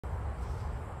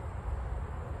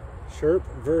SHERP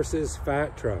versus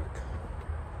Fat Truck.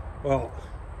 Well,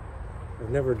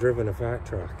 I've never driven a fat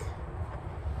truck.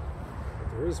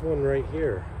 But there is one right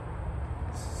here.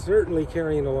 Certainly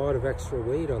carrying a lot of extra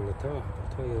weight on the top,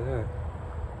 I'll tell you that.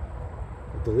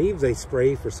 I believe they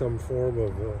spray for some form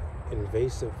of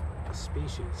invasive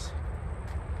species.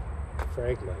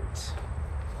 Fragmites.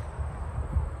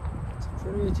 It's a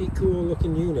pretty cool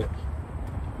looking unit.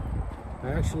 I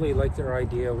actually like their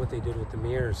idea, what they did with the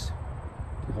mirrors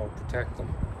to help protect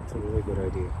them. It's a really good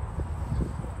idea.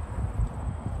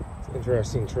 It's an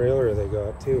interesting trailer they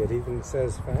got too. It even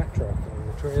says Fat Truck on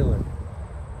the trailer.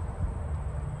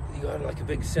 You got like a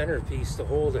big centerpiece to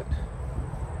hold it.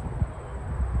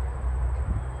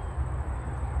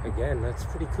 Again, that's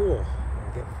pretty cool.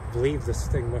 I believe this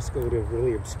thing must go to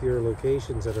really obscure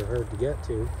locations that are hard to get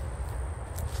to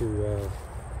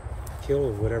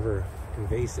kill whatever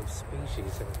invasive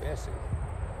species, I'm guessing.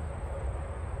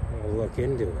 I'll look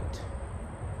into it.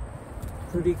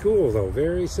 Pretty cool though,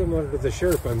 very similar to the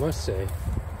SHERP, I must say.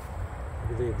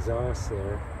 Look at the exhaust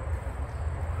there.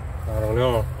 I don't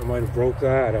know, I might have broke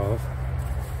that off.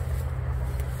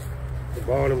 The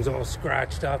bottom's all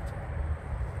scratched up,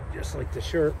 just like the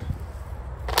SHERP.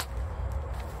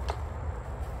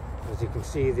 As you can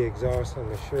see, the exhaust on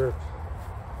the SHERP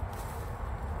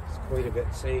is quite a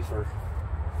bit safer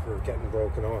for getting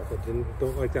broken off. I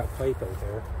don't like that pipe out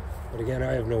there. But again,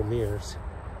 I have no mirrors.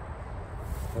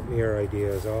 That mirror idea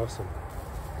is awesome.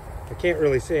 I can't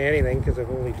really say anything because I've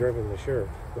only driven the SHERP.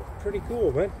 But pretty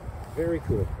cool, man. Very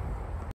cool.